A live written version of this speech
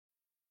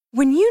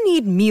When you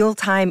need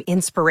mealtime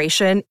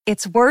inspiration,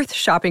 it's worth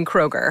shopping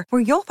Kroger,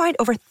 where you'll find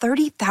over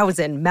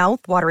 30,000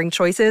 mouth-watering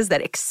choices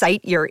that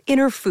excite your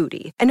inner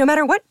foodie. And no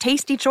matter what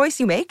tasty choice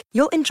you make,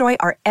 you'll enjoy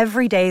our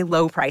everyday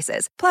low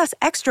prices, plus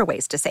extra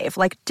ways to save,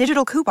 like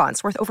digital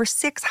coupons worth over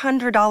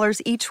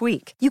 $600 each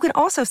week. You can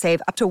also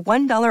save up to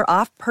 $1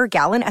 off per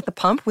gallon at the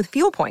pump with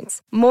fuel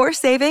points. More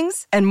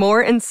savings and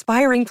more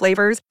inspiring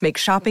flavors make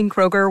shopping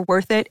Kroger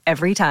worth it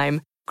every time.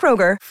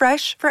 Kroger,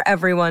 fresh for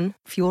everyone.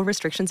 Fuel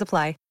restrictions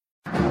apply.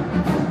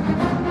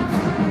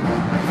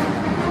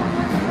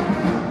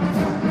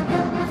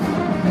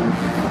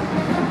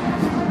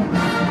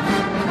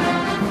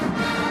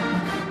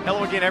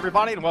 Hello again,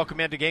 everybody, and welcome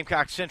into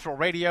Gamecock Central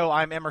Radio.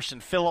 I'm Emerson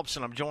Phillips,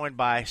 and I'm joined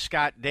by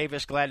Scott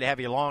Davis. Glad to have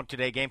you along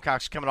today.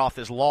 Gamecocks coming off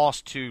this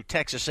loss to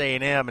Texas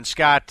A&M. And,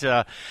 Scott,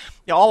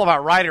 all of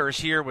our writers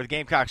here with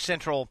Gamecock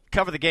Central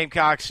cover the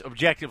Gamecocks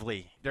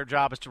objectively. Their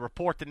job is to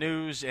report the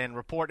news and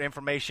report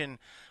information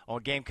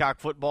on Gamecock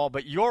football.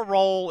 But your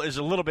role is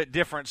a little bit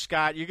different,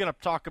 Scott. You're going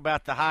to talk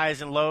about the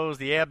highs and lows,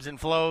 the ebbs and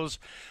flows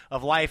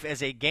of life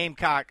as a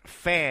Gamecock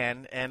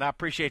fan. And I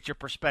appreciate your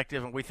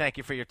perspective, and we thank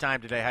you for your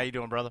time today. How you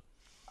doing, brother?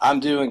 I'm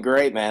doing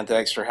great, man.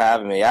 Thanks for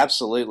having me.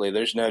 Absolutely.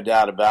 There's no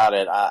doubt about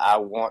it. I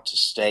want to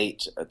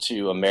state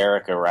to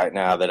America right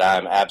now that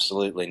I'm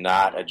absolutely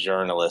not a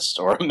journalist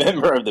or a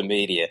member of the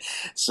media.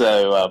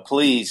 So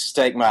please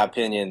take my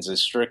opinions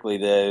as strictly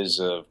those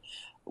of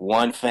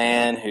one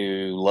fan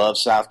who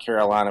loves South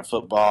Carolina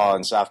football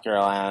and South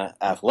Carolina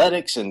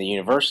athletics and the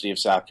University of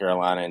South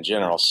Carolina in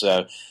general.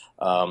 So,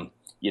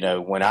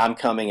 when I'm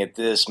coming at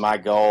this, my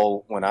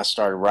goal when I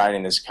started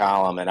writing this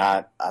column, and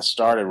I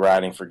started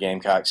writing for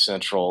Gamecock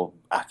Central,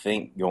 I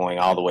think going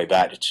all the way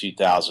back to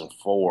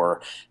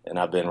 2004, and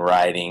I've been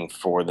writing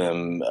for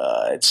them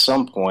at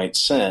some point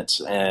since.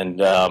 And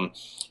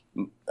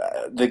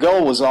the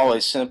goal was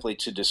always simply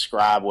to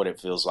describe what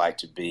it feels like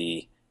to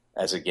be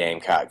as a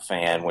Gamecock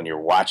fan when you're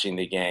watching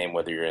the game,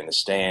 whether you're in the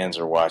stands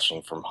or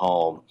watching from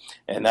home.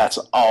 And that's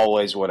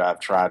always what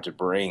I've tried to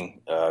bring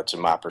to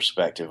my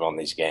perspective on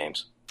these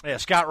games. Yeah,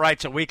 Scott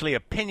writes a weekly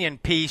opinion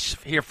piece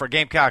here for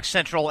Gamecock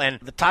Central, and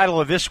the title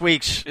of this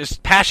week's is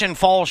Passion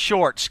Falls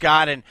Short,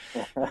 Scott. And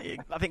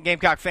I think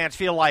Gamecock fans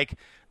feel like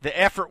the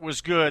effort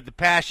was good, the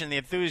passion, the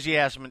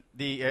enthusiasm,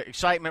 the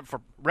excitement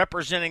for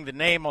representing the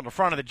name on the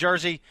front of the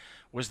jersey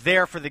was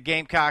there for the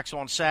Gamecocks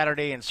on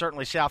Saturday, and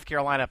certainly South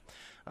Carolina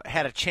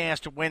had a chance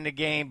to win the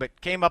game,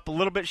 but came up a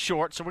little bit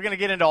short. So we're going to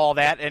get into all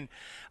that, and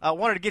I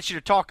wanted to get you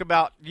to talk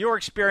about your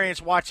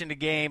experience watching the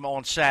game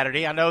on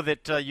Saturday. I know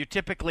that you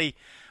typically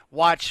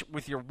watch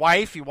with your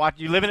wife. You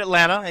live in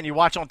Atlanta, and you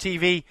watch on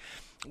TV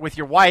with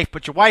your wife,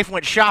 but your wife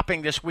went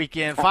shopping this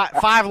weekend.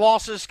 Five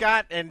losses,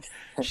 Scott, and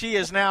she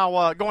is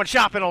now going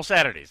shopping on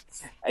Saturdays.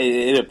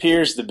 It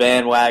appears the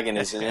bandwagon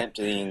is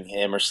emptying,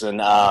 Emerson,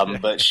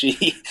 but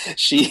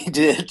she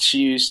did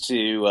choose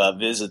to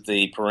visit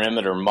the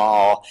Perimeter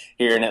Mall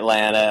here in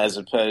Atlanta as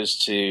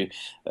opposed to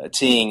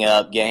teeing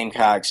up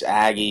Gamecocks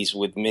Aggies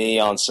with me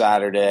on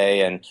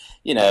Saturday, and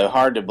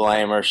hard to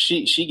blame her.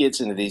 She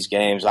gets into these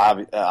games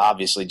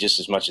obviously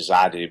just as much as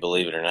I do,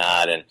 believe it or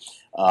not, and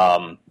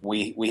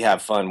we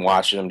have fun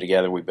watching them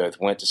together. We both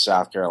went to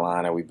South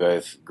Carolina. We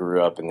both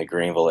grew up in the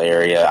Greenville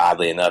area.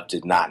 Oddly enough,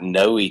 did not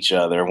know each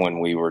other when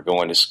we were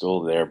going to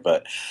school there,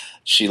 but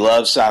she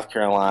loves South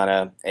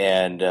Carolina,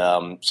 and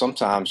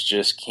sometimes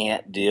just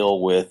can't deal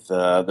with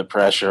the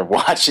pressure of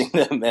watching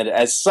them. And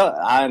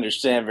I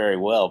understand very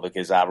well,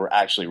 because I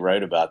actually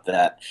wrote about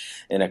that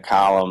in a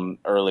column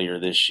earlier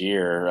this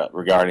year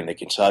regarding the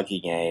Kentucky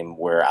game,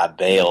 where I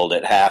bailed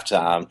at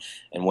halftime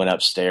and went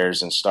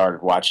upstairs and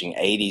started watching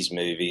 80s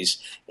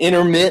movies,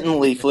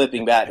 intermittently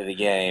flipping back to the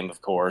game,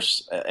 of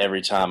course,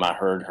 every time I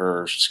heard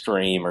her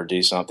scream or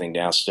do something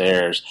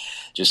downstairs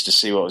just to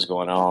see what was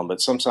going on. But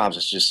sometimes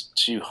it's just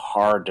too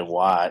hard to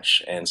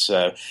watch. And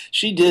so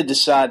she did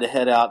decide to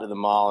head out to the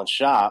mall and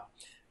shop.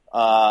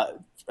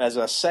 As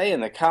I say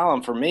in the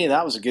column, for me,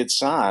 that was a good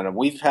sign.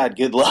 We've had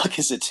good luck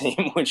as a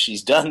team when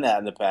she's done that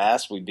in the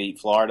past. We beat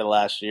Florida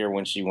last year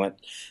when she went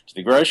to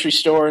the grocery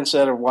store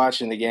instead of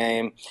watching the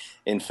game.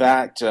 In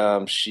fact,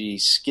 she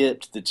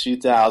skipped the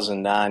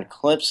 2009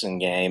 Clemson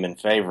game in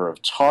favor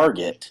of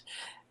Target.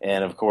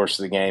 And, of course,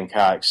 the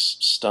Gamecocks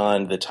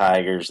stunned the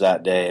Tigers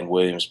that day in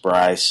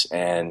Williams-Brice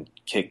and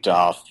kicked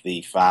off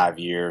the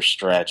 5-year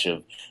stretch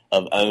of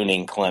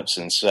owning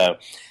Clemson. So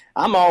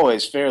I'm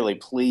always fairly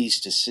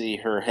pleased to see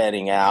her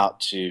heading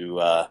out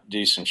to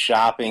do some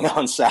shopping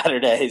on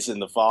Saturdays in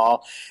the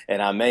fall,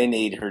 and I may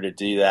need her to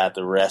do that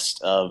the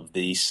rest of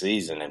the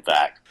season, in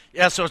fact.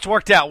 Yeah, so it's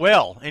worked out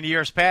well in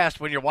years past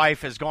when your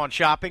wife has gone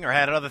shopping or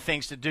had other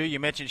things to do. You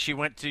mentioned she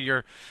went to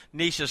your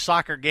niece's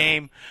soccer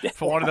game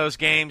for one of those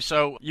games,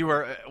 so you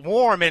were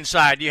warm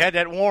inside. You had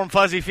that warm,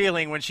 fuzzy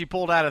feeling when she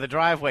pulled out of the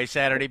driveway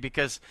Saturday,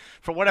 because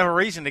for whatever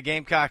reason the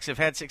Gamecocks have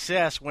had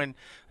success when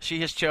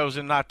she has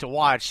chosen not to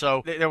watch.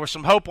 So there was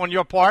some hope on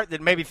your part that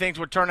maybe things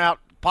would turn out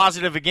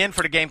positive again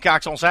for the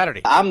Gamecocks on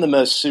Saturday. I'm the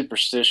most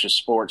superstitious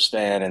sports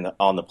fan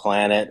on the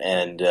planet,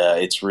 and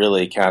it's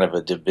really kind of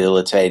a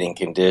debilitating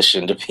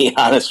condition, to be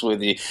honest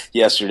with you.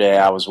 Yesterday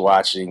I was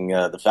watching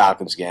the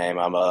Falcons game.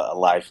 I'm a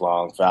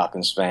lifelong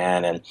Falcons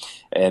fan,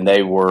 and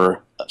they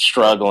were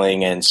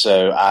struggling, and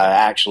so I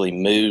actually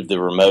moved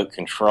the remote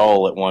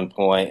control at one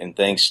point, and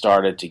things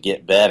started to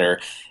get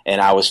better,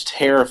 and I was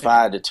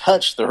terrified to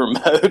touch the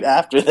remote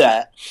after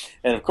that.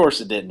 And of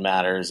course it didn't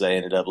matter, as they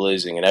ended up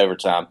losing in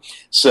overtime.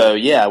 So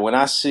yeah, when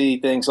I see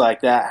things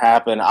like that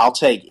happen, I'll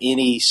take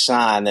any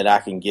sign that I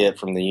can get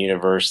from the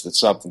universe that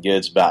something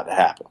good's about to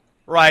happen.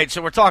 Right,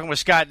 so we're talking with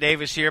Scott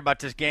Davis here about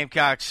this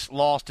Gamecocks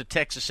loss to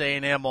Texas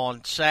A&M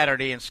on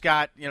Saturday. And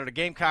Scott, the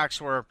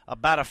Gamecocks were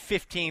about a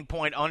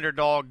 15-point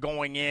underdog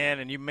going in,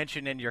 and you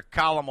mentioned in your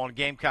column on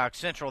Gamecock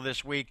Central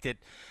this week that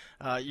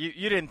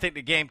you didn't think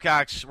the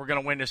Gamecocks were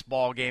going to win this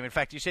ball game. In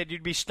fact, you said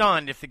you'd be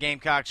stunned if the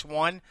Gamecocks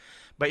won.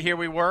 But here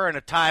we were in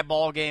a tie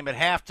ball game at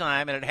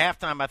halftime, and at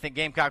halftime I think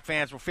Gamecock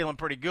fans were feeling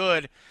pretty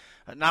good,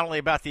 not only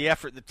about the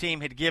effort the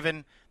team had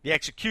given, the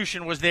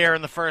execution was there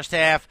in the first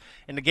half,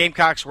 and the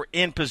Gamecocks were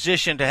in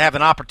position to have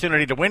an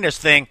opportunity to win this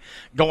thing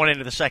going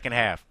into the second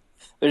half.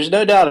 There's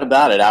no doubt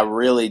about it. I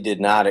really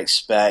did not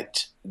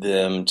expect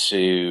them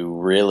to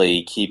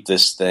really keep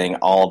this thing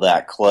all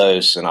that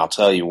close, and I'll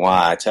tell you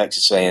why.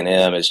 Texas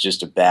A&M is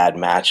just a bad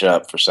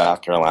matchup for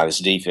South Carolina's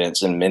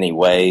defense in many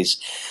ways.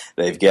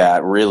 They've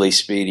got really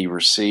speedy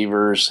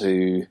receivers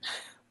who,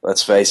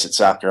 let's face it,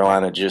 South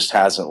Carolina just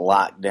hasn't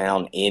locked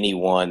down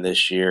anyone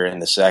this year in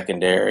the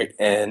secondary.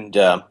 And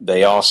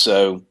they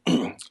also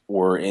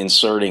were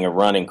inserting a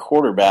running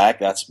quarterback.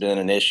 That's been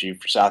an issue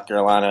for South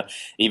Carolina,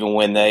 even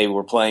when they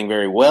were playing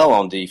very well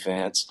on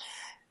defense.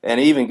 And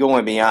even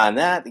going beyond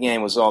that, the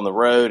game was on the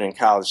road in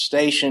College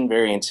Station,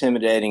 very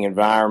intimidating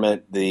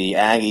environment. The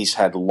Aggies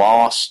had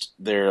lost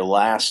their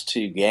last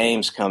two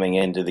games coming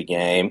into the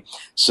game,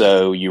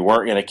 so you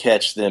weren't going to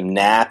catch them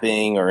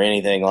napping or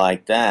anything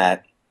like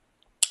that.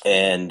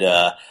 And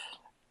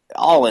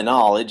all in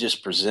all, it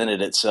just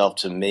presented itself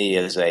to me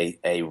as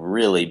a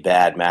really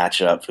bad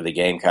matchup for the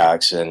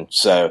Gamecocks. And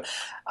so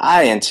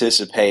I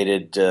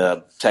anticipated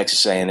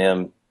Texas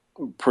A&M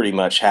pretty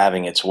much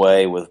having its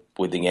way with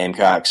the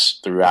Gamecocks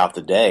throughout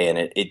the day, and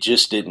it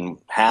just didn't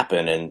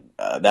happen. And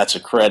that's a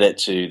credit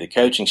to the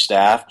coaching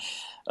staff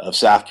of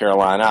South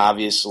Carolina.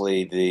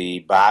 Obviously,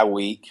 the bye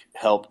week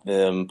helped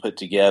them put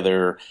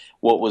together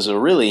what was a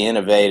really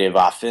innovative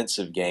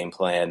offensive game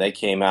plan. They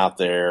came out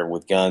there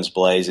with guns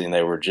blazing.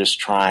 They were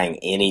just trying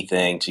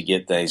anything to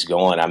get things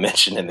going. I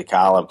mentioned in the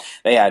column,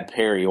 they had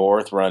Perry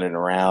Orth running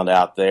around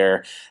out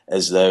there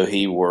as though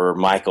he were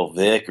Michael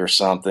Vick or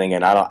something,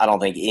 and I don't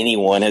think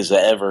anyone has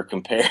ever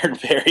compared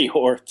Perry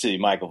Orth to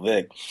Michael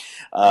Vick.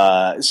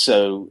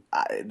 So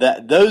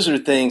those are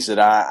things that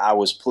I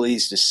was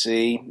pleased to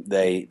see.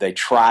 They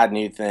tried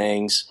new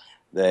things.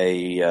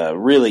 They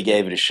really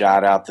gave it a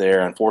shot out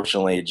there.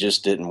 Unfortunately, it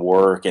just didn't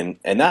work. And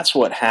that's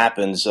what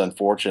happens,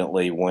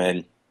 unfortunately,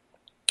 when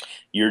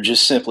you're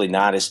just simply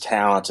not as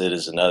talented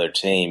as another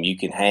team. You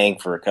can hang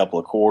for a couple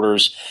of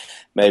quarters,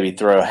 maybe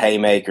throw a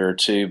haymaker or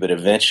two, but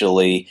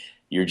eventually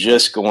you're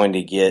just going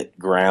to get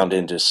ground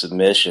into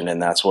submission,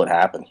 and that's what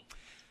happened.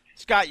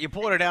 Scott, you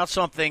pointed out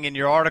something in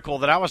your article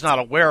that I was not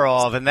aware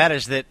of, and that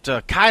is that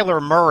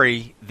Kyler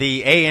Murray,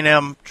 the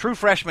A&M true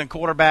freshman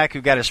quarterback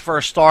who got his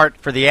first start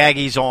for the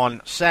Aggies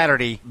on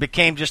Saturday,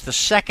 became just the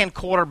second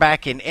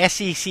quarterback in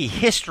SEC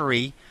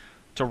history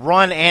to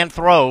run and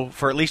throw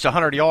for at least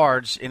 100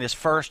 yards in his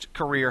first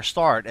career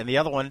start. And the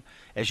other one,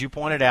 as you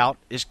pointed out,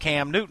 is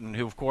Cam Newton,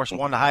 who, of course,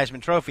 won the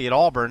Heisman Trophy at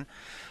Auburn.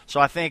 So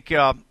I think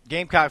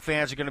Gamecock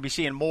fans are going to be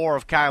seeing more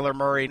of Kyler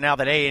Murray now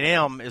that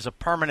A&M is a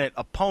permanent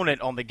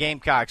opponent on the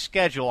Gamecock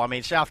schedule. I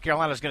mean, South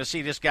Carolina is going to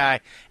see this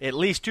guy at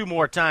least two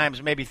more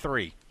times, maybe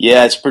three.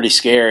 Yeah, it's pretty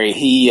scary.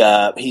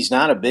 He's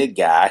not a big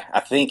guy. I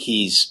think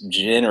he's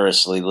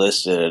generously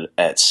listed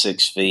at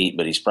 6 feet,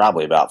 but he's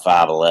probably about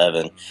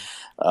 5'11".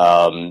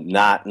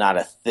 Not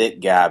a thick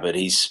guy, but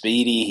he's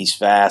speedy, he's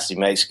fast, he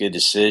makes good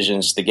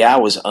decisions. The guy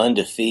was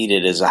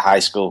undefeated as a high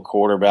school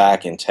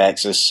quarterback in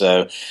Texas,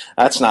 so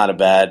that's not a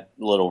bad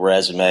little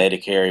resume to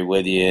carry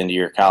with you into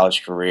your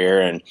college career.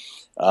 And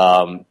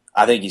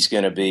I think he's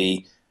going to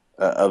be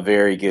a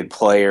very good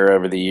player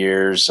over the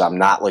years. I'm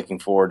not looking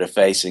forward to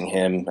facing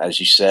him, as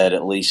you said,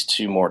 at least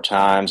two more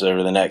times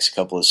over the next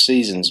couple of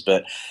seasons.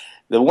 But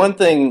the one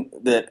thing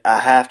that I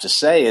have to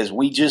say is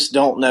we just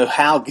don't know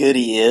how good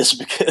he is,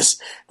 because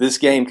this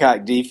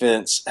Gamecock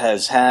defense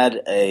has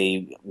had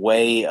a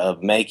way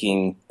of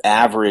making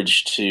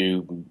average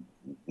to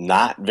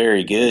not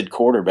very good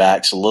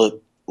quarterbacks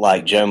look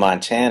like Joe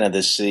Montana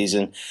this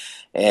season.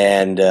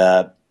 And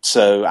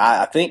so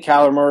I think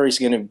Kyler Murray's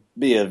going to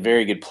be a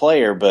very good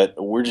player, but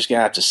we're just going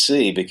to have to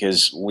see,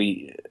 because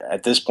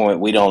at this point,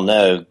 we don't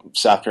know.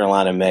 South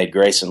Carolina made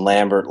Grayson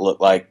Lambert look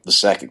like the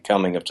second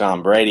coming of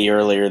Tom Brady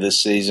earlier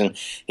this season.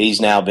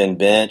 He's now been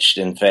benched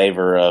in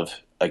favor of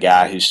a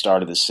guy who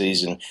started the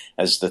season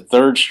as the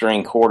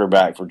third-string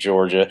quarterback for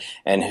Georgia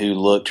and who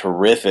looked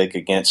horrific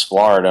against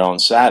Florida on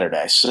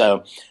Saturday.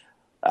 So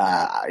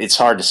it's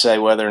hard to say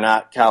whether or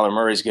not Kyler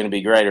Murray is going to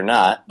be great or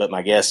not, but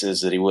my guess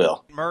is that he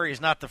will. Murray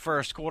is not the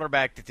first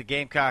quarterback that the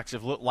Gamecocks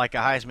have looked like a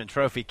Heisman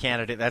Trophy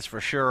candidate, that's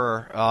for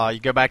sure. You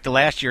go back to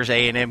last year's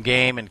A&M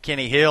game, and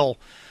Kenny Hill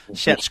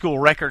set school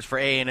records for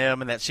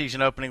A&M in that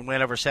season-opening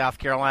win over South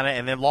Carolina,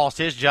 and then lost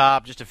his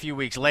job just a few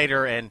weeks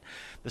later. And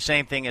the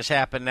same thing has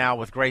happened now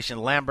with Grayson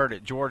Lambert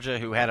at Georgia,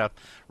 who had a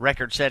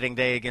record-setting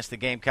day against the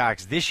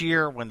Gamecocks this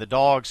year when the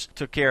Dogs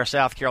took care of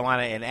South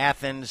Carolina in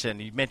Athens.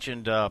 And you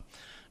mentioned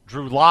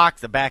Drew Lock,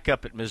 the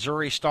backup at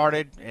Missouri,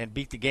 started and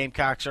beat the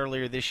Gamecocks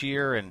earlier this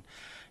year. And,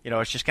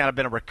 it's just kind of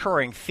been a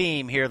recurring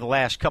theme here the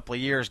last couple of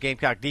years.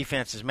 Gamecock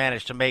defense has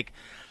managed to make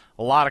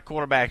a lot of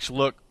quarterbacks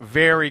look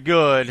very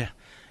good,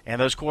 and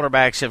those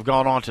quarterbacks have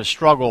gone on to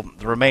struggle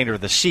the remainder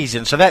of the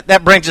season. So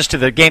that brings us to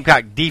the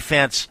Gamecock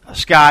defense.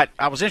 Scott,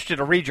 I was interested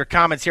to read your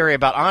commentary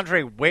about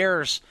Andre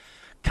Ware's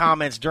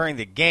comments during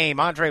the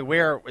game. Andre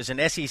Ware is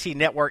an SEC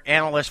Network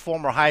analyst,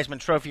 former Heisman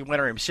Trophy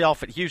winner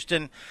himself at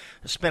Houston,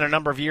 spent a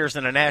number of years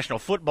in the National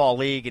Football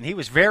League, and he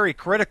was very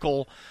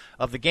critical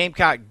of the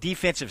Gamecock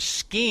defensive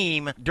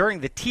scheme during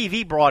the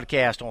TV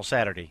broadcast on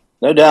Saturday.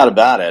 No doubt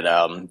about it.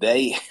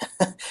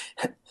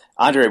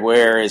 Andre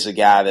Ware is a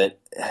guy that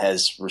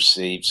has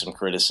received some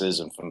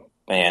criticism from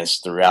fans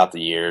throughout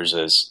the years,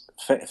 as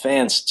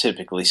fans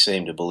typically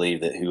seem to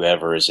believe that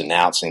whoever is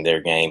announcing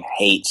their game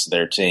hates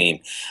their team.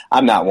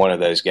 I'm not one of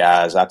those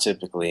guys. I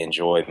typically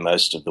enjoy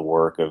most of the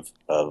work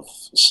of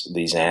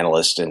these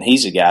analysts, and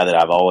he's a guy that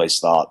I've always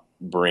thought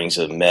brings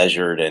a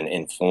measured and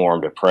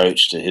informed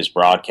approach to his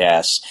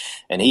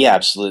broadcasts, and he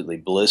absolutely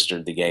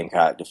blistered the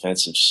Gamecock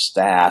defensive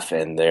staff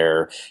and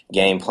their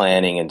game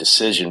planning and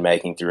decision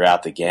making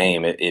throughout the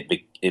game.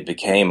 It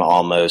became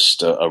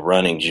almost a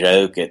running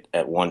joke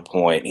at one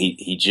point.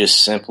 He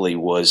just simply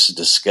was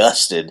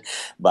disgusted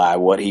by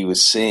what he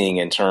was seeing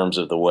in terms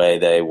of the way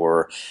they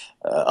were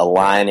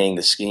aligning,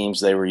 the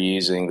schemes they were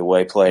using, the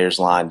way players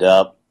lined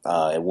up.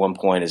 At one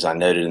point, as I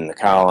noted in the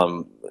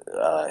column,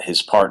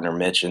 his partner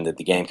mentioned that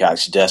the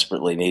Gamecocks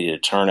desperately needed a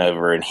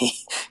turnover, and he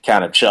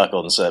kind of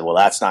chuckled and said, well,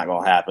 that's not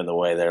going to happen the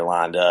way they're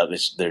lined up.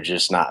 They're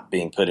just not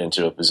being put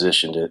into a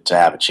position to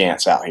have a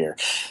chance out here.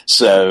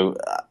 So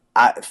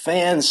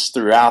fans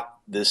throughout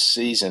this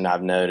season,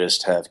 I've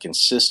noticed, have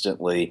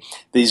consistently,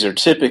 these are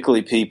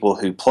typically people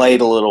who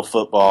played a little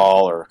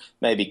football or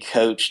maybe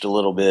coached a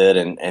little bit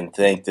and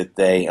think that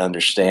they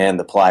understand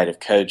the plight of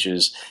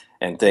coaches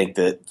and think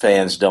that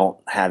fans don't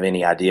have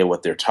any idea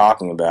what they're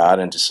talking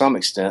about. And to some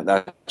extent,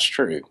 that's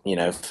true.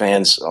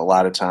 Fans a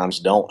lot of times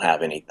don't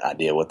have any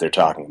idea what they're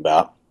talking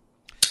about.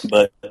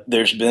 But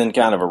there's been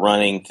kind of a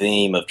running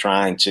theme of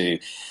trying to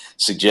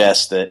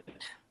suggest that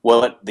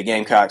what the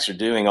Gamecocks are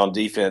doing on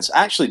defense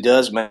actually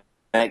does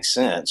make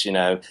sense.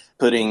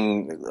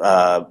 Putting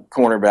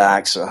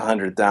cornerbacks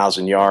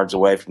 100,000 yards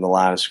away from the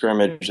line of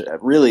scrimmage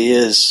really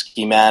is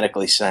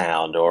schematically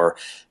sound. Or,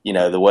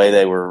 the way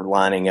they were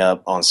lining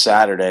up on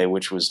Saturday,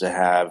 which was to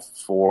have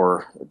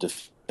 4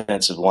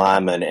 defensive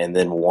linemen and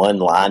then 1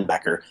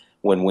 linebacker,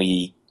 when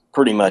we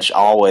pretty much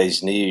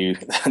always knew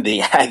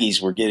the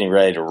Aggies were getting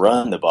ready to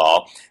run the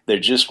ball. There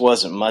just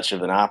wasn't much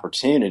of an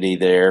opportunity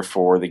there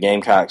for the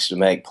Gamecocks to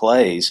make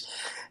plays.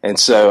 And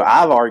so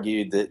I've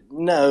argued that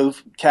no,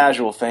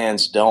 casual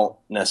fans don't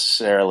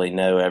necessarily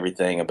know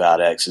everything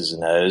about X's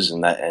and O's,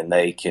 and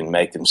they can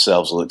make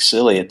themselves look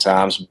silly at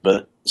times,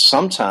 but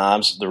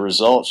sometimes the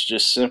results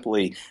just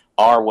simply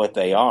are what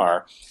they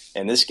are.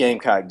 And this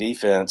Gamecock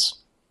defense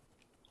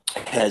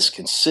has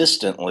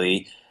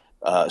consistently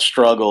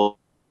struggled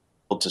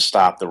to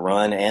stop the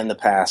run and the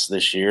pass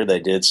this year. They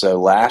did so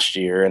last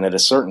year, and at a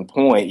certain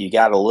point you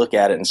got to look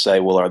at it and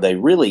say, well, are they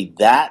really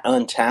that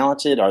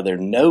untalented? Are there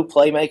no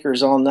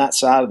playmakers on that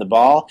side of the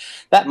ball?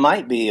 That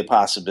might be a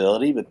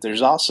possibility, but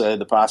there's also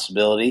the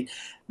possibility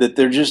that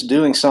they're just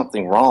doing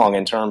something wrong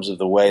in terms of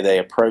the way they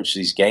approach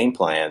these game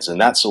plans. And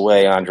that's the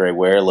way Andre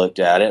Ware looked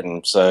at it.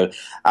 And so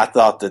I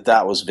thought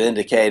that was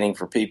vindicating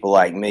for people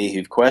like me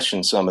who've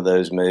questioned some of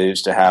those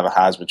moves, to have a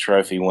Heisman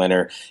Trophy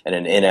winner and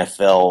an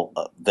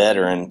NFL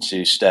veteran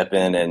to step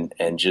in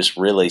and just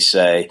really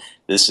say,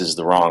 this is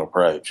the wrong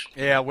approach.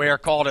 Yeah, Ware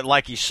called it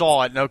like he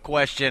saw it, no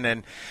question.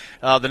 And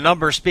the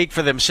numbers speak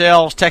for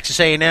themselves. Texas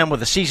A&M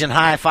with a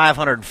season-high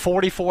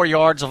 544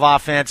 yards of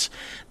offense.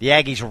 The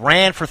Aggies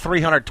ran for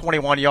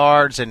 321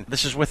 yards, and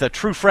this is with a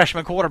true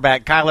freshman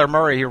quarterback, Kyler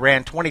Murray, who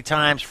ran 20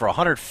 times for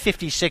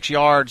 156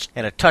 yards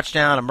and a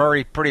touchdown. And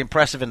Murray pretty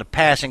impressive in the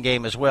passing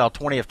game as well,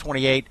 20 of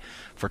 28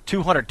 for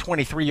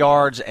 223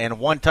 yards and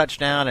 1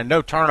 touchdown and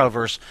no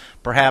turnovers,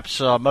 perhaps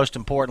most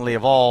importantly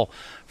of all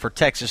for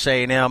Texas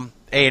A&M.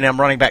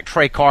 A&M running back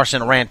Trey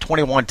Carson ran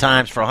 21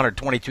 times for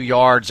 122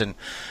 yards and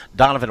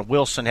Donovan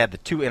Wilson had the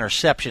 2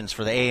 interceptions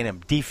for the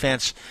A&M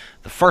defense.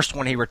 The first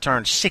one he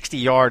returned 60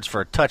 yards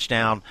for a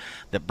touchdown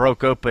that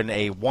broke open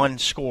a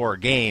one-score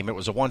game. It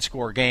was a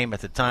one-score game at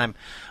the time.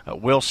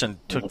 Wilson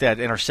took that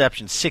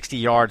interception 60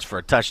 yards for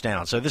a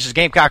touchdown. So this is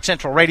Gamecock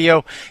Central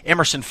Radio.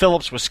 Emerson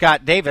Phillips with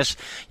Scott Davis.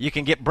 You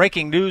can get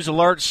breaking news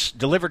alerts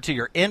delivered to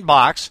your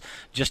inbox.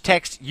 Just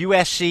text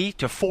USC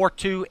to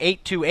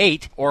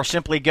 42828 or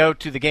simply go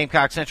to the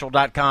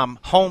GamecockCentral.com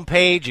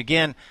homepage.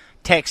 Again,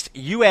 text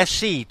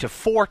USC to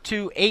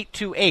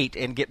 42828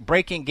 and get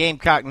breaking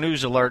Gamecock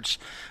news alerts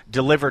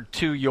delivered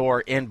to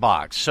your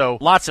inbox. So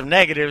lots of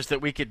negatives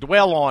that we could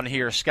dwell on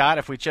here, Scott,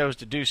 if we chose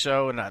to do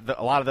so, and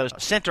a lot of those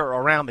center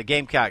around the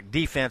Gamecock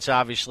defense,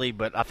 obviously,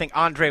 but I think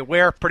Andre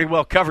Ware pretty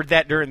well covered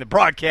that during the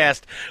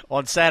broadcast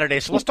on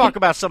Saturday. So let's talk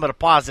about some of the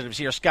positives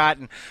here, Scott,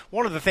 and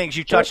one of the things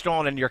you touched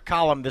on in your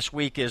column this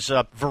week is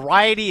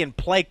variety in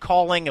play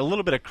calling, a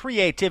little bit of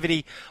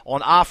creativity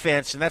on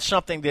offense, and that's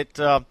something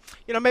that,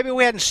 maybe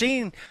we hadn't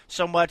seen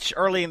so much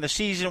early in the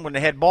season when the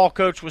head ball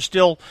coach was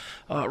still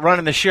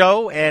running the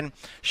show, and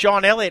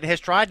Sean Elliott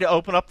has tried to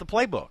open up the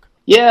playbook.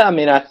 Yeah,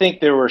 I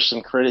think there were some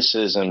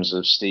criticisms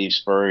of Steve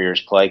Spurrier's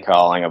play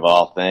calling of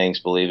all things,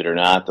 believe it or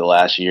not, the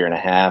last year and a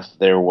half.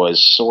 There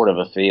was sort of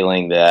a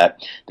feeling that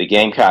the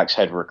Gamecocks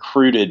had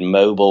recruited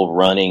mobile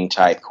running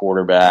type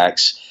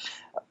quarterbacks,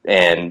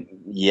 and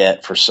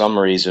yet for some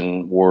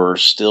reason were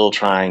still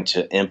trying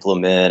to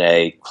implement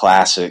a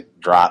classic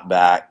drop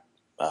back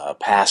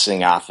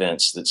passing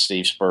offense that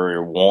Steve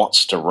Spurrier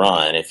wants to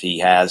run. If he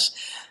has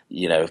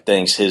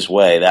things his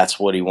way, that's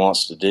what he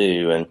wants to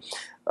do.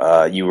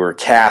 And you were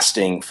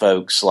casting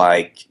folks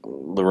like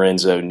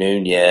Lorenzo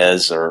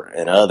Nunez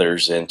and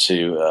others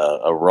into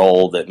a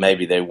role that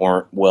maybe they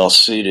weren't well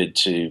suited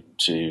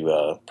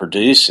to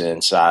produce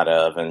inside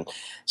of. And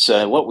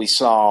so what we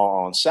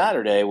saw on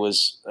Saturday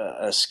was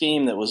a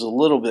scheme that was a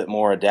little bit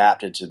more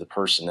adapted to the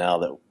personnel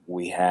that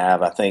we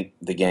have. I think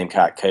the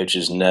Gamecock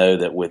coaches know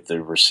that with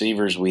the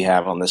receivers we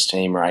have on this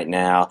team right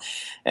now,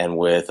 and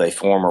with a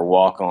former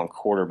walk-on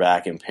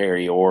quarterback in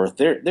Perry Orth,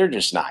 they're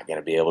just not going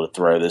to be able to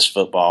throw this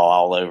football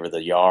all over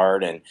the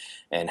yard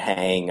and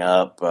hang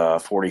up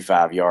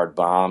 45-yard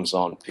bombs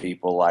on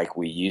people like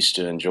we used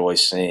to enjoy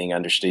seeing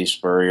under Steve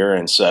Spurrier.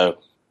 And so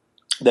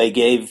they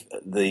gave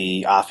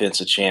the offense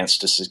a chance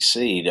to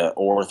succeed.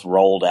 Orth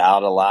rolled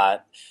out a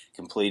lot,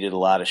 completed a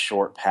lot of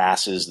short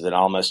passes that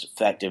almost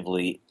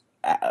effectively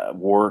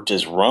worked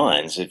as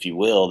runs, if you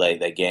will.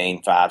 They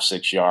gained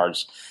 5-6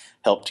 yards,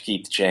 helped to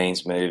keep the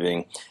chains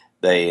moving.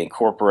 They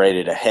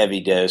incorporated a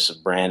heavy dose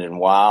of Brandon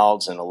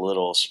Wilds and a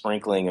little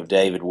sprinkling of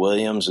David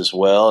Williams as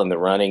well in the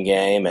running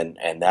game,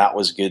 and that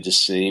was good to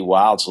see.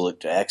 Wilds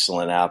looked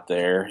excellent out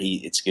there.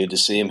 It's good to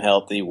see him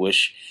healthy.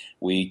 Wish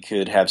we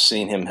could have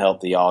seen him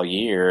healthy all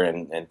year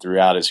and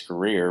throughout his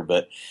career,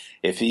 but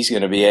if he's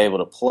going to be able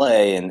to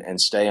play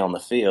and stay on the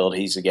field,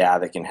 he's a guy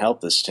that can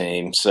help this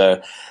team.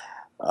 So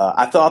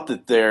I thought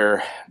that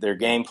their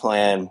game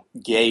plan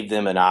gave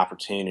them an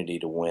opportunity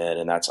to win,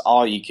 and that's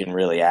all you can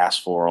really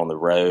ask for on the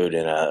road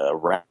in a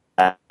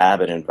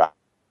rabid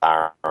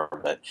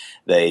environment.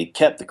 They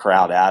kept the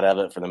crowd out of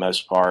it for the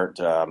most part.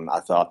 I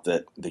thought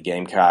that the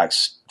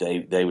Gamecocks,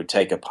 they would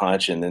take a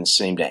punch and then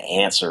seem to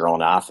answer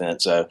on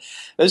offense. So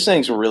those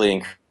things were really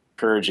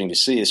encouraging to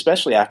see,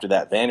 especially after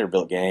that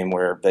Vanderbilt game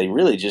where they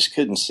really just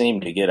couldn't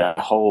seem to get a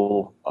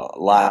whole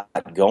lot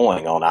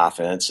going on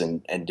offense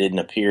and didn't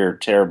appear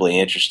terribly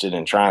interested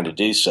in trying to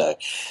do so.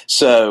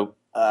 So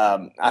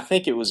I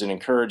think it was an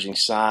encouraging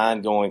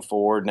sign going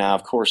forward. Now,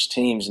 of course,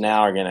 teams now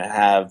are going to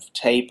have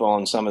tape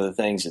on some of the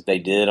things that they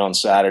did on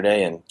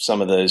Saturday, and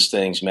some of those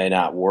things may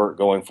not work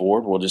going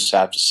forward. We'll just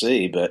have to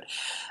see. But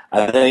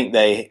I think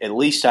they at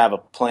least have a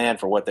plan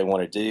for what they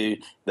want to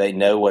do. They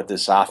know what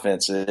this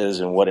offense is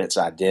and what its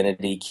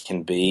identity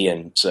can be,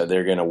 and so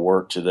they're going to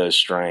work to those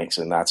strengths,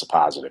 and that's a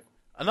positive.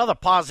 Another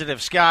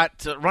positive,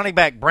 Scott, running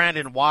back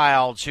Brandon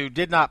Wilds, who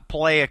did not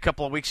play a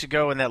couple of weeks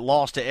ago in that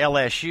loss to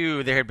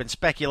LSU. There had been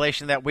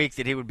speculation that week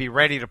that he would be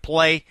ready to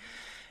play,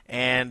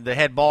 and the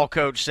head ball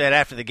coach said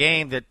after the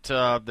game that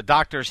the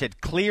doctors had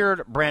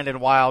cleared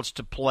Brandon Wilds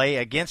to play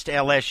against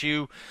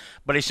LSU,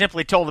 but he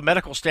simply told the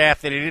medical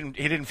staff that he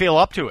didn't feel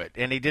up to it,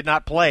 and he did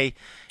not play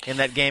in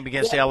that game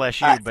against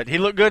LSU. But he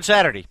looked good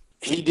Saturday.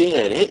 He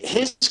did.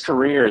 His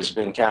career has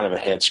been kind of a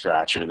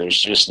head-scratcher.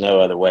 There's just no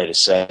other way to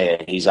say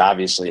it. He's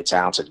obviously a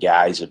talented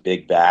guy. He's a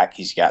big back.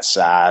 He's got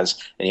size,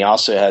 and he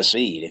also has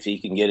speed. If he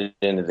can get it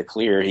into the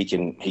clear, he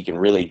can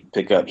really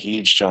pick up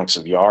huge chunks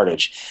of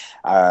yardage.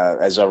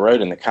 As I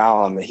wrote in the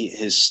column,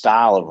 his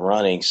style of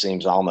running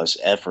seems almost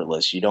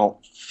effortless. You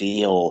don't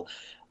feel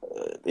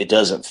it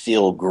doesn't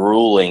feel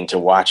grueling to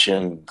watch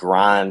him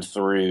grind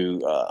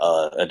through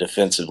a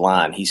defensive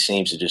line. He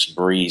seems to just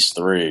breeze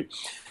through.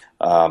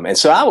 And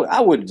so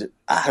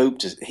I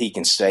hope he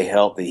can stay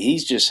healthy.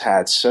 He's just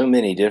had so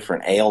many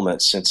different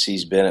ailments since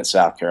he's been at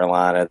South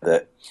Carolina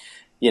that,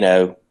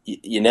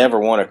 you never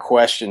want to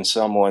question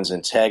someone's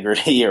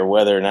integrity or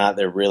whether or not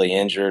they're really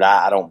injured.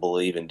 I don't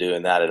believe in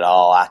doing that at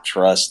all. I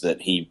trust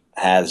that he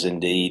has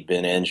indeed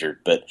been injured.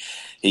 But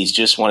he's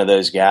just one of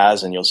those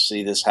guys, and you'll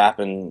see this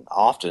happen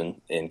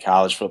often in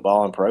college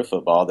football and pro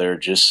football. There are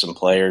just some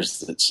players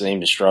that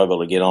seem to struggle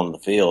to get on the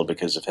field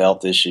because of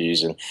health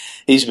issues, and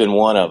he's been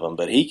one of them.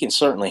 But he can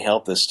certainly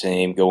help this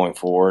team going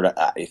forward.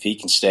 If he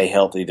can stay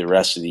healthy the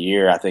rest of the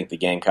year, I think the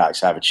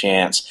Gamecocks have a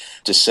chance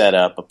to set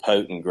up a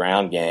potent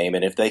ground game.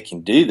 And if they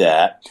can do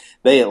that,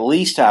 they at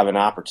least have an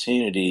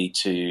opportunity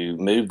to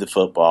move the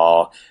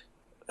football,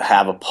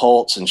 have a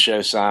pulse, and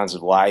show signs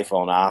of life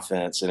on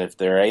offense. And if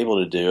they're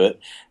able to do it,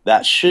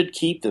 that should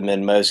keep them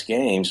in most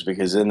games,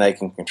 because then they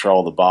can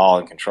control the ball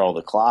and control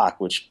the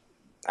clock, which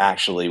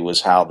actually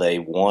was how they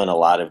won a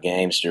lot of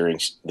games during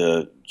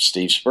the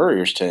Steve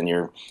Spurrier's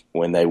tenure,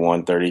 when they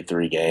won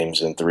 33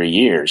 games in 3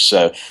 years.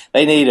 So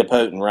they need a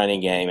potent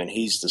running game, and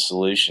he's the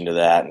solution to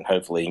that, and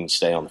hopefully he can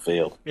stay on the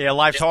field. Yeah,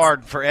 life's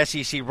hard for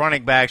SEC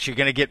running backs. You're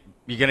going to get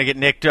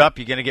nicked up.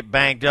 You're going to get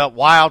banged up.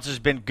 Wilds has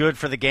been good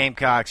for the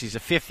Gamecocks. He's a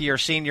fifth-year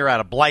senior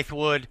out of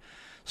Blythewood.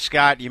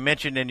 Scott, you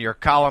mentioned in your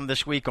column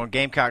this week on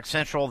Gamecock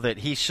Central that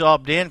he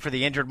subbed in for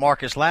the injured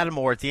Marcus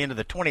Lattimore at the end of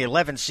the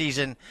 2011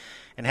 season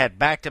and had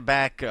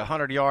back-to-back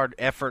 100-yard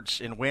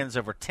efforts in wins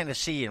over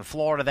Tennessee and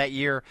Florida that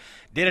year.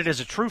 Did it as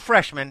a true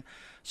freshman.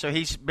 So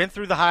he's been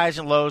through the highs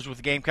and lows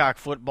with Gamecock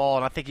football,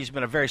 and I think he's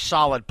been a very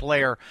solid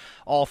player,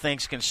 all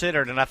things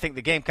considered. And I think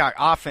the Gamecock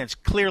offense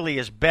clearly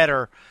is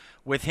better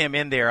with him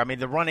in there. I mean,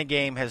 the running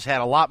game has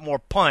had a lot more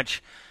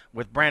punch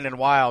with Brandon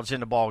Wilds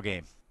in the ball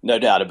game. No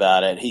doubt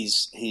about it.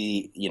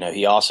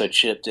 He also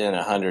chipped in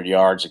 100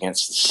 yards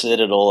against the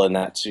Citadel in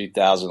that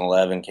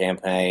 2011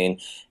 campaign,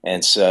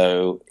 and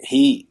so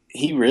he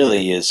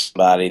really is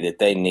somebody that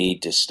they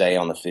need to stay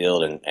on the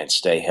field and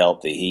stay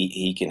healthy.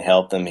 He can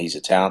help them. He's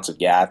a talented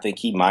guy. I think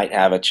he might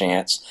have a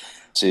chance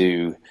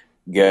to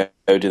go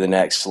to the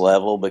next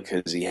level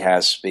because he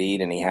has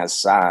speed and he has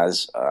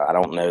size. I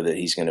don't know that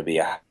he's going to be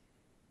a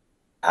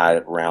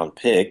high-round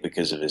pick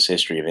because of his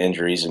history of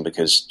injuries and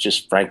because,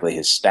 just frankly,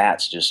 his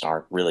stats just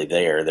aren't really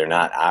there. They're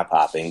not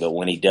eye-popping, but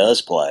when he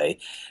does play,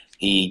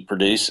 he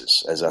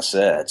produces, as I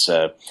said.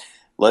 So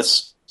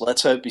let's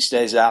hope he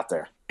stays out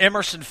there.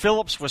 Emerson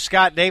Phillips with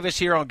Scott Davis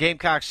here on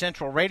Gamecock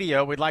Central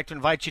Radio. We'd like to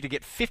invite you to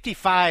get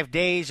 55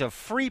 days of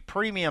free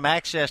premium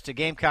access to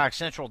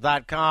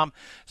GamecockCentral.com.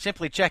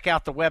 Simply check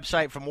out the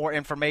website for more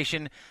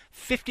information.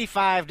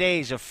 55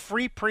 days of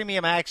free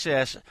premium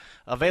access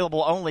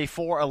available only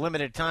for a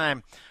limited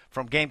time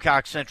from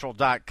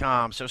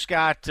GamecockCentral.com. So,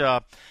 Scott,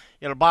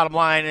 bottom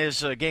line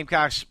is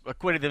Gamecocks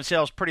acquitted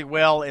themselves pretty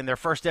well in their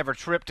first ever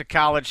trip to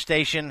College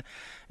Station.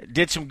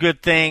 Did some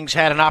good things,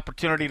 had an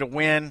opportunity to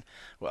win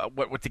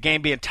with the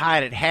game being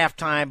tied at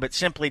halftime, but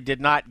simply did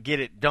not get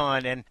it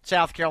done. And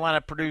South Carolina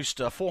produced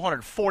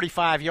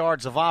 445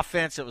 yards of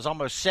offense. It was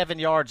almost 7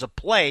 yards of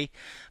play.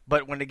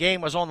 But when the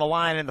game was on the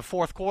line in the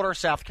fourth quarter,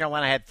 South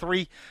Carolina had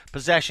 3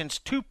 possessions,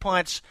 2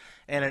 punts,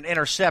 and an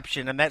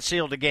interception, and that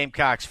sealed the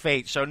Gamecocks'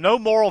 fate. So no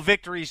moral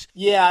victories.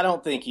 Yeah, I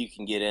don't think you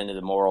can get into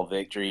the moral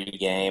victory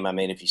game. I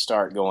mean, if you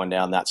start going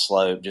down that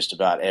slope, just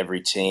about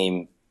every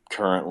team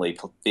currently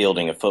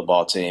fielding a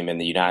football team in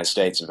the United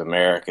States of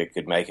America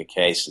could make a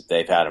case that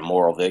they've had a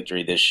moral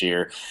victory this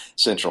year.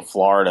 Central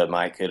Florida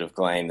could have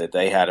claimed that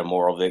they had a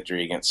moral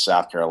victory against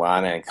South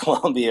Carolina and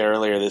Columbia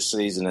earlier this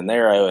season, and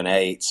they're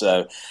 0-8.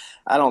 So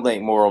I don't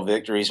think moral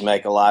victories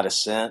make a lot of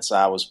sense.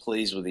 I was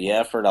pleased with the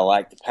effort. I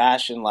like the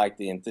passion, like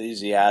the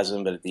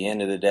enthusiasm, but at the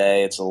end of the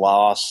day, it's a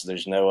loss.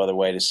 There's no other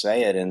way to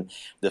say it. And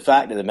the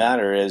fact of the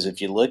matter is,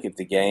 if you look at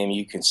the game,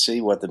 you can see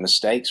what the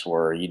mistakes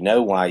were. You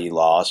know why you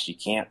lost. You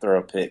can't throw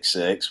a pick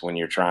six when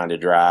you're trying to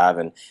drive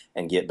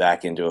and get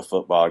back into a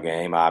football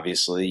game.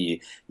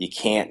 Obviously, you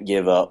can't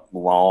give up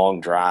long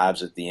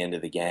drives at the end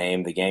of the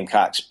game. The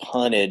Gamecocks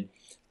punted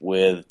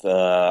with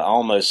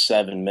almost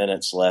 7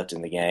 minutes left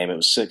in the game. It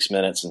was 6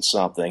 minutes and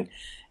something,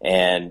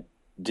 and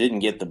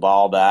didn't get the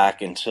ball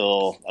back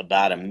until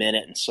about a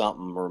minute and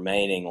something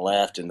remaining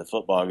left in the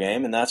football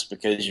game, and that's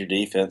because your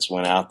defense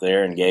went out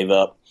there and gave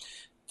up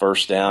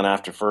first down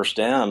after first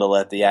down to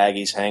let the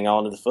Aggies hang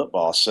on to the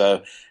football.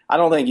 So I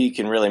don't think you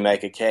can really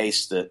make a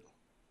case that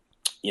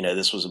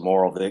this was a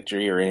moral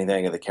victory or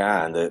anything of the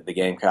kind. The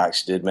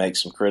Gamecocks did make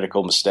some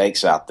critical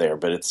mistakes out there.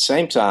 But at the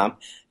same time,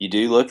 you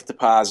do look at the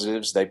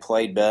positives. They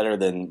played better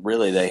than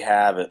really they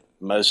have at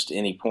most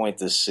any point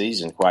this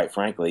season, quite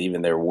frankly.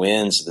 Even their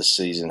wins this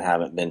season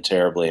haven't been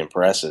terribly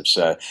impressive.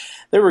 So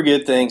there were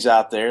good things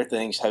out there,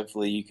 things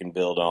hopefully you can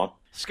build on.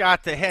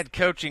 Scott, the head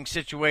coaching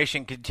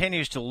situation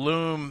continues to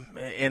loom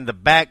in the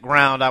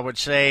background, I would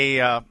say.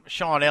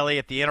 Sean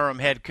Elliott, the interim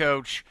head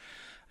coach,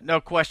 no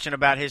question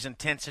about his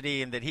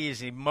intensity and that he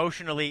is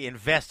emotionally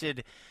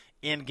invested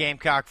in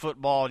Gamecock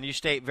football, and you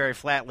state very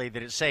flatly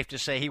that it's safe to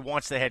say he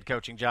wants the head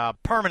coaching job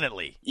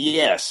permanently.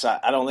 Yes,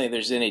 I don't think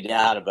there's any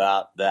doubt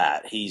about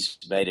that. He's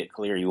made it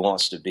clear he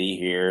wants to be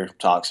here,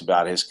 talks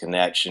about his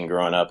connection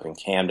growing up in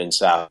Camden,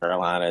 South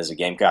Carolina as a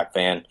Gamecock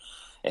fan,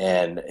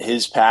 and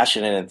his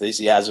passion and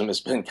enthusiasm has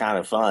been kind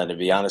of fun, to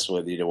be honest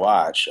with you, to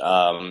watch.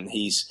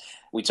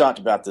 We talked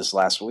about this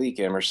last week,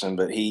 Emerson,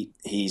 but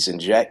he's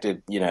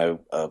injected,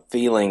 a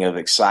feeling of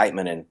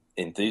excitement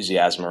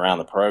enthusiasm around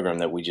the program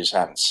that we just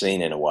haven't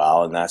seen in a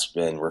while, and that's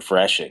been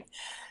refreshing.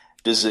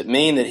 Does it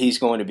mean that he's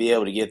going to be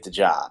able to get the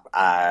job?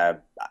 I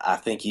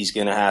think he's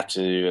going to have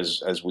to,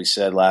 as we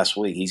said last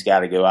week, he's got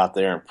to go out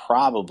there and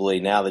probably,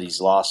 now that he's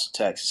lost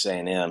to Texas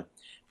A&M,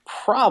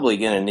 probably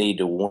going to need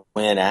to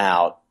win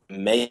out,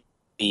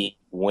 maybe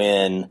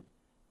win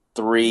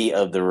 3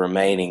 of the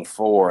remaining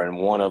 4, and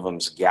one of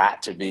them's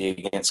got to be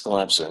against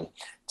Clemson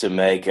to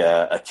make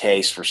a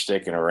case for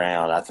sticking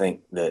around. I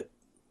think that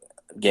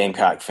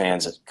Gamecock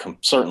fans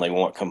certainly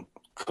want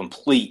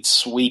complete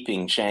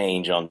sweeping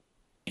change on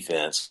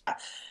defense.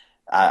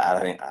 I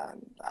think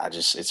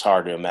it's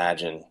hard to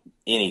imagine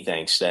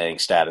anything staying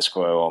status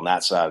quo on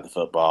that side of the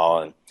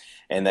football,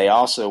 and they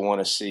also want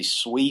to see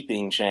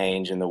sweeping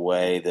change in the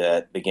way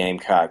that the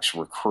Gamecocks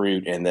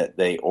recruit and that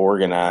they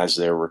organize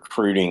their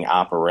recruiting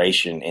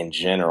operation in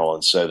general.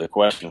 And so the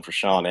question for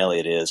Sean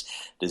Elliott is,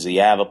 does he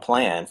have a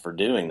plan for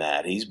doing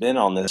that? He's been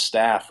on this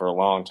staff for a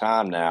long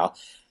time now.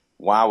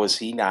 Why was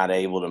he not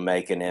able to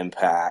make an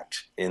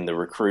impact in the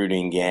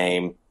recruiting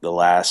game the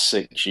last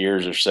 6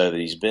 years or so that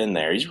he's been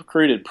there? He's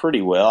recruited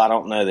pretty well. I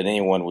don't know that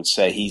anyone would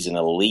say he's an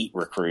elite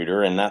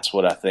recruiter, and that's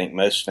what I think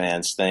most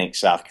fans think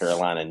South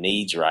Carolina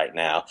needs right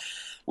now.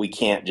 We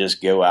can't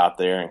just go out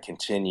there and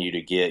continue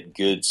to get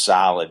good,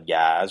 solid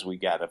guys. We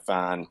got to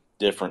find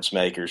difference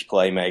makers,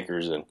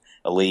 playmakers, and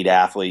elite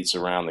athletes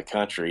around the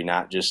country,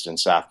 not just in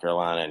South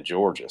Carolina and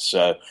Georgia.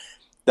 So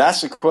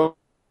that's a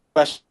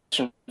question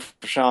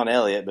for Sean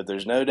Elliott, but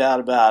there's no doubt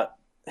about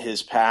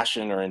his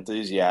passion or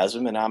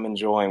enthusiasm, and I'm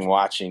enjoying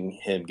watching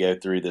him go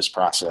through this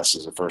process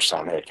as a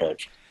first-time head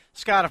coach.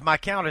 Scott, if my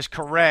count is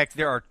correct,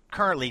 there are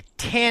currently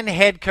 10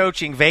 head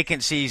coaching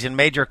vacancies in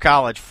major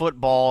college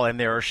football, and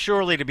there are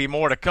surely to be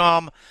more to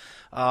come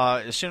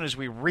as soon as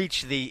we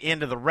reach the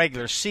end of the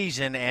regular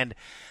season. And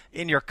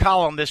in your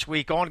column this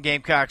week on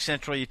Gamecock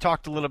Central, you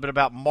talked a little bit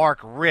about Mark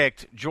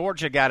Richt.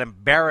 Georgia got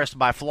embarrassed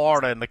by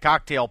Florida in the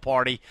cocktail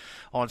party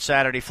on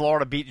Saturday.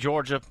 Florida beat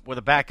Georgia with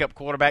a backup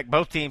quarterback.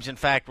 Both teams, in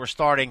fact, were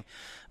starting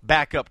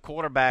backup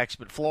quarterbacks,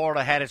 but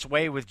Florida had its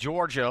way with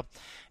Georgia.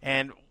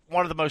 And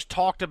one of the most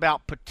talked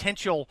about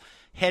potential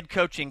head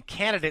coaching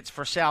candidates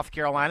for South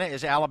Carolina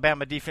is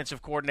Alabama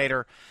defensive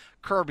coordinator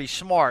Kirby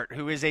Smart,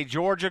 who is a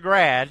Georgia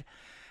grad.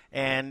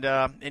 And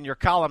in your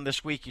column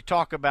this week, you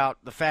talk about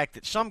the fact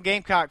that some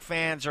Gamecock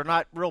fans are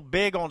not real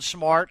big on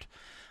Smart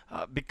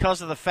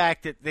because of the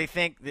fact that they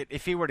think that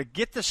if he were to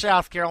get the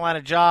South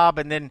Carolina job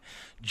and then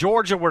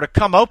Georgia were to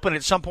come open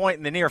at some point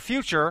in the near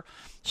future,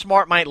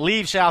 Smart might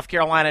leave South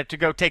Carolina to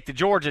go take the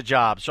Georgia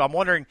job. So I'm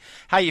wondering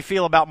how you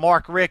feel about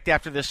Mark Richt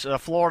after this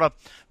Florida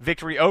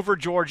victory over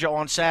Georgia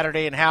on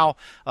Saturday, and how,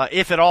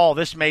 if at all,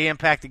 this may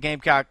impact the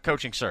Gamecock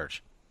coaching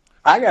search.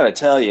 I got to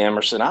tell you,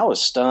 Emerson, I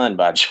was stunned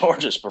by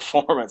Georgia's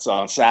performance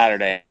on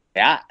Saturday.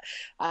 I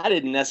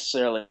didn't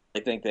necessarily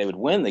think they would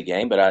win the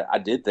game, but I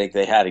did think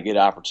they had a good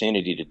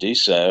opportunity to do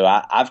so.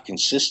 I've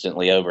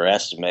consistently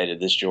overestimated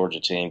this Georgia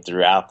team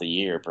throughout the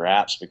year,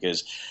 perhaps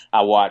because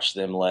I watched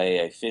them lay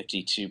a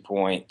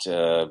 52-point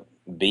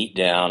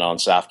beatdown on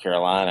South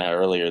Carolina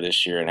earlier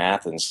this year in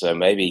Athens. So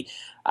maybe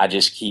I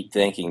just keep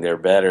thinking they're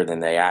better than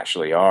they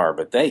actually are.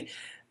 But they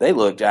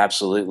looked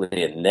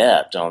absolutely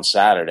inept on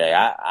Saturday.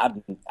 I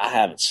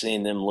haven't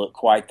seen them look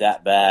quite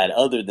that bad,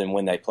 other than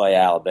when they play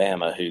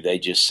Alabama, who they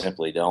just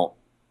simply don't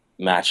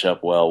match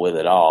up well with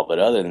at all. But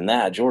other than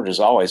that, Georgia's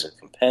always a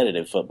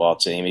competitive football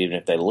team, even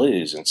if they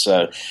lose. And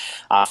so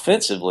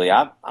offensively,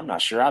 I'm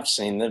not sure I've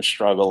seen them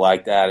struggle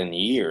like that in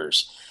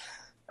years.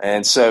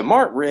 And so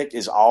Mark Richt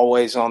is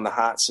always on the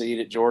hot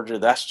seat at Georgia.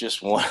 That's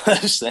just one of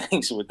those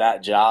things with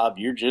that job.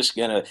 You're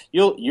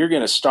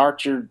gonna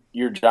start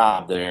your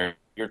job there,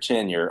 your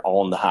tenure,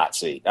 on the hot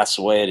seat. That's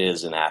the way it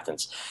is in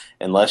Athens.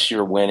 Unless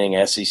you're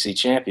winning SEC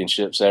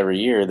championships every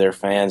year, their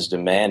fans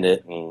demand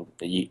it, and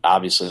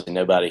obviously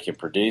nobody can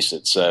produce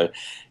it. So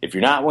if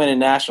you're not winning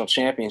national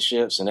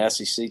championships and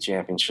SEC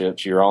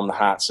championships, you're on the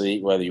hot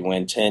seat, whether you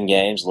win 10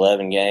 games,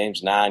 11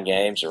 games, 9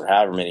 games, or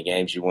however many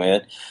games you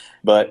win.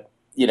 But,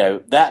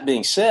 that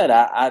being said,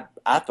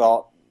 I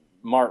thought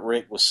Mark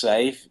Richt was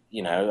safe.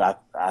 I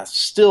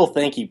still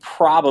think he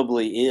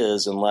probably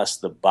is, unless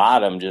the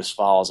bottom just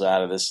falls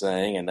out of this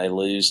thing and they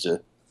lose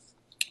to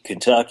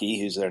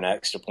Kentucky, who's their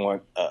next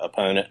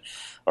opponent,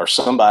 or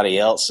somebody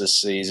else this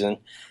season.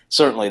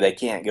 Certainly they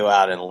can't go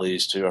out and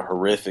lose to a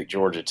horrific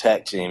Georgia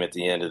Tech team at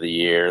the end of the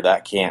year.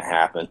 That can't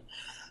happen.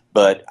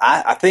 But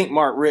I think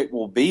Mark Richt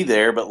will be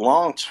there, but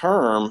long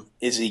term,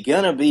 is he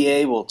going to be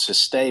able to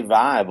stay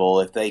viable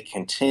if they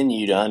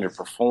continue to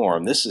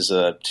underperform? This is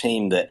a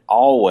team that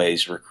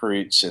always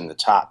recruits in the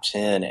top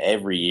 10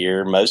 every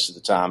year, most of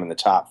the time in the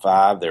top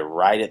 5. They're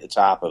right at the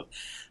top of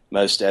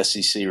most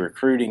SEC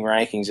recruiting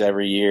rankings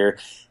every year.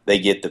 They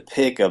get the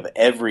pick of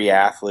every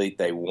athlete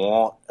they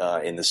want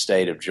in the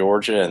state of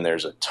Georgia, and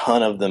there's a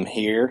ton of them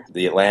here.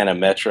 The Atlanta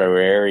metro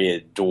area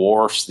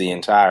dwarfs the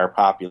entire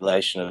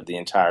population of the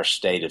entire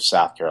state of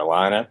South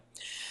Carolina.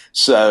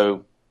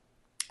 So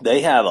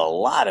they have a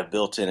lot of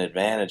built-in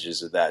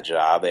advantages of that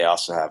job. They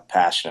also have a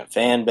passionate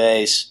fan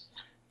base.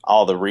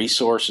 all the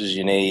resources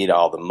you need,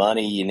 all the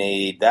money you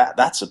need.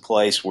 That's a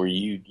place where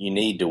you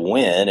need to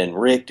win, and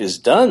Richt has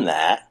done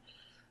that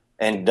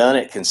and done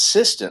it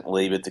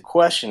consistently. But the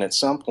question at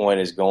some point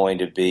is going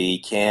to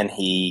be,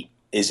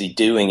 is he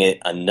doing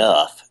it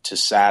enough to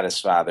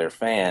satisfy their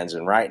fans?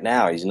 And right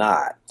now he's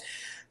not.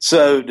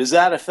 So does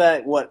that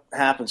affect what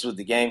happens with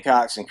the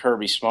Gamecocks and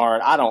Kirby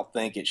Smart? I don't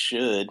think it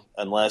should,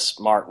 unless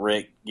Mark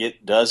Richt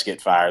does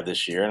get fired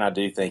this year, and I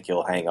do think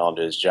he'll hang on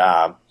to his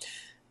job.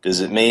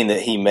 Does it mean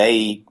that he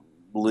may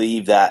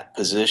leave that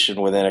position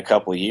within a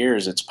couple of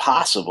years? It's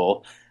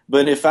possible.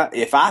 But if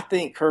I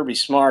think Kirby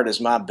Smart is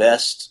my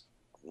best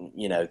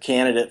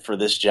candidate for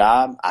this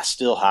job, I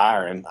still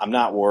hire him. I'm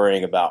not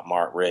worrying about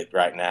Mark Richt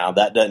right now.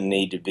 That doesn't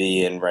need to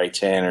be in Ray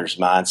Tanner's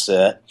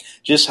mindset.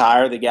 Just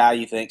hire the guy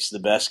you think's the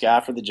best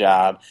guy for the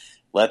job.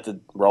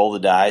 Roll the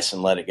dice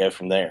and let it go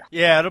from there.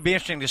 Yeah, it'll be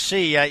interesting to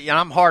see.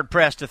 I'm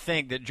hard-pressed to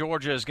think that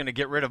Georgia is going to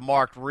get rid of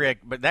Mark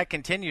Richt, but that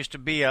continues to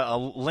be a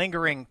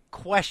lingering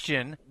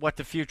question, what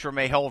the future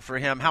may hold for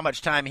him, how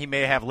much time he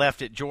may have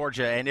left at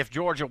Georgia. And if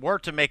Georgia were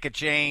to make a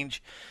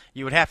change,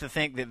 you would have to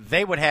think that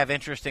they would have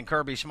interest in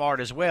Kirby Smart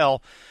as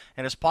well,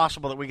 and it's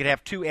possible that we could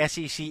have two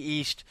SEC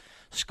East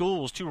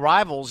schools, two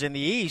rivals in the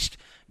East,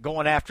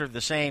 going after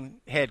the same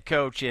head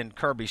coach in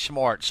Kirby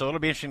Smart. So it'll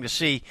be interesting to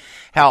see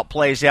how it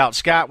plays out.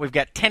 Scott, we've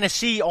got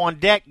Tennessee on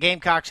deck.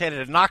 Gamecocks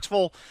headed to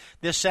Knoxville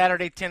this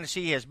Saturday.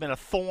 Tennessee has been a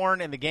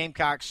thorn in the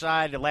Gamecocks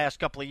side the last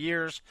couple of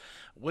years.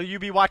 Will you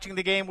be watching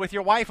the game with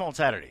your wife on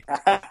Saturday?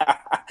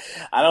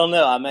 I don't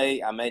know. I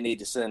may need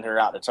to send her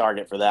out to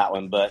Target for that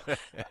one, but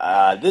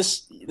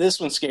this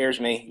one scares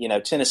me.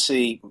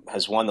 Tennessee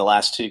has won the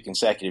last two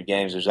consecutive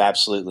games. There's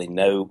absolutely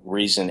no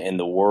reason in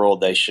the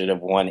world they should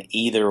have won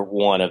either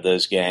one of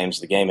those games.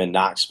 The game in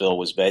Knoxville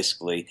was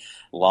basically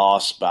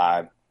lost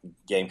by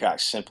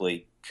Gamecocks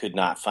simply could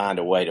not find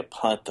a way to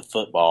punt the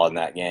football in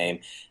that game.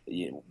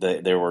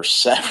 There were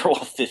several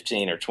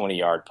 15 or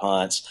 20-yard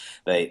punts.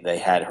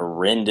 They had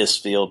horrendous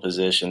field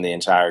position the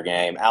entire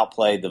game,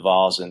 outplayed the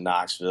Vols in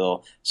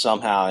Knoxville,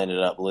 somehow ended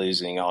up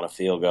losing on a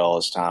field goal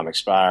as time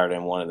expired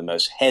in one of the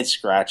most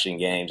head-scratching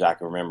games I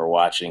can remember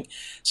watching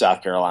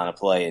South Carolina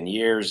play in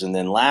years. And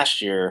then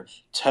last year,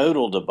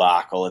 total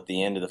debacle at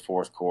the end of the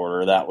fourth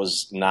quarter. That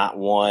was not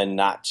one,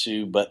 not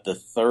two, but the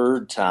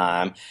third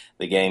time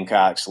the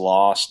Gamecocks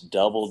lost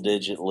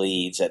double-digit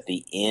leads at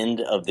the end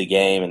of the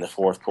game in the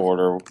fourth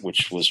quarter,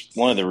 which was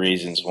one of the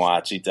reasons why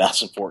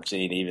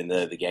 2014, even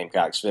though the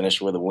Gamecocks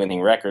finished with a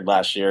winning record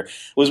last year,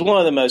 was one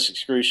of the most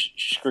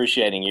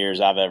excruciating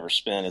years I've ever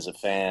spent as a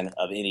fan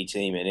of any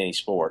team in any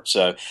sport.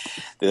 So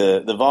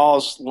the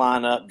Vols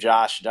line up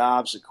Josh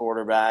Dobbs at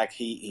quarterback.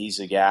 He's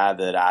a guy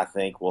that I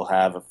think will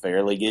have a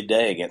fairly good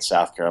day against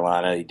South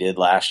Carolina. He did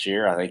last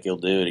year. I think he'll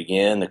do it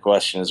again. The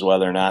question is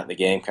whether or not the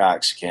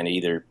Gamecocks can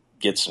either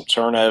get some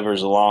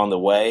turnovers along the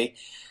way.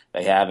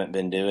 They haven't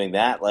been doing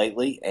that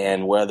lately,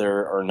 and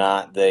whether or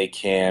not they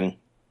can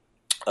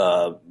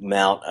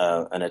mount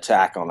an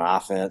attack on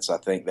offense. I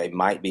think they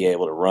might be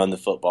able to run the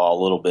football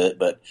a little bit,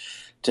 but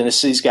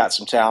Tennessee's got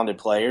some talented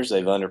players.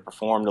 They've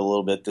underperformed a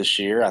little bit this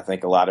year. I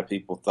think a lot of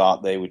people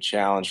thought they would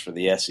challenge for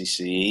the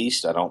SEC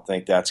East. I don't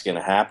think that's going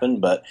to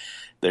happen, but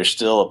they're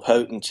still a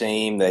potent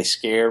team. They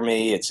scare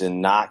me. It's in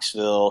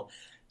Knoxville,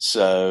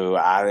 so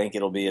I think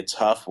it'll be a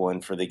tough one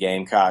for the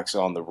Gamecocks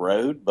on the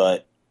road,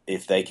 but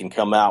if they can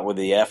come out with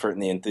the effort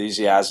and the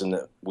enthusiasm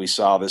that we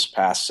saw this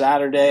past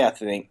Saturday, I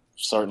think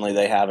certainly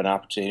they have an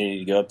opportunity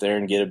to go up there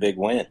and get a big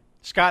win.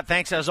 Scott,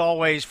 thanks as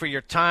always for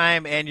your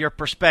time and your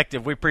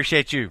perspective. We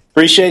appreciate you.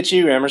 Appreciate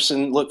you,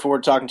 Emerson. Look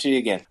forward to talking to you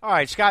again. All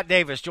right, Scott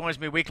Davis joins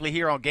me weekly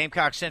here on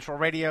Gamecock Central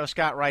Radio.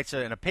 Scott writes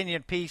an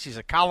opinion piece. He's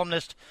a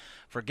columnist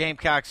for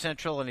Gamecock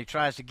Central, and he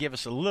tries to give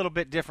us a little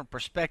bit different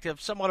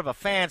perspective, somewhat of a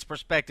fan's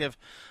perspective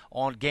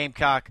on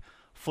Gamecock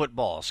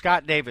football.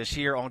 Scott Davis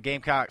here on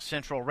Gamecock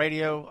Central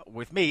Radio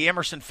with me,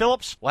 Emerson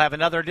Phillips. We'll have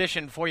another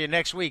edition for you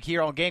next week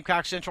here on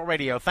Gamecock Central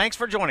Radio. Thanks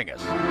for joining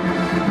us.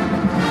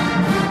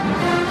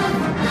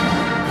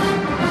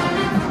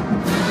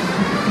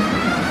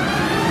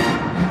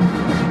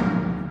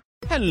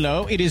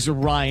 Hello, it is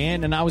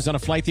Ryan, and I was on a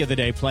flight the other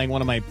day playing one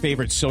of my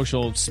favorite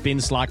social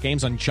spin slot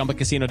games on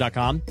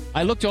ChumbaCasino.com.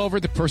 I looked over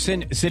at the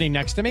person sitting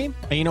next to me,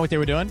 and you know what they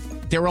were doing?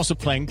 They were also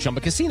playing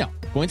Chumba Casino.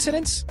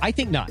 Coincidence? I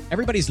think not.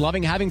 Everybody's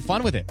loving having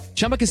fun with it.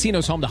 Chumba Casino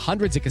is home to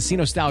hundreds of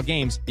casino-style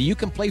games that you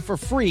can play for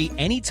free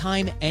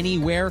anytime,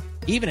 anywhere,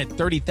 even at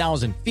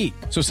 30,000 feet.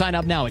 So sign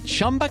up now at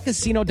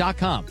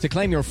ChumbaCasino.com to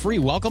claim your free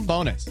welcome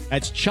bonus.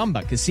 That's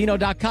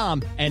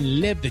ChumbaCasino.com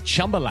and live the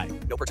Chumba life.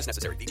 No purchase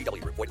necessary.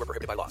 VGW. Void where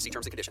prohibited by law. See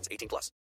terms and conditions. 18+.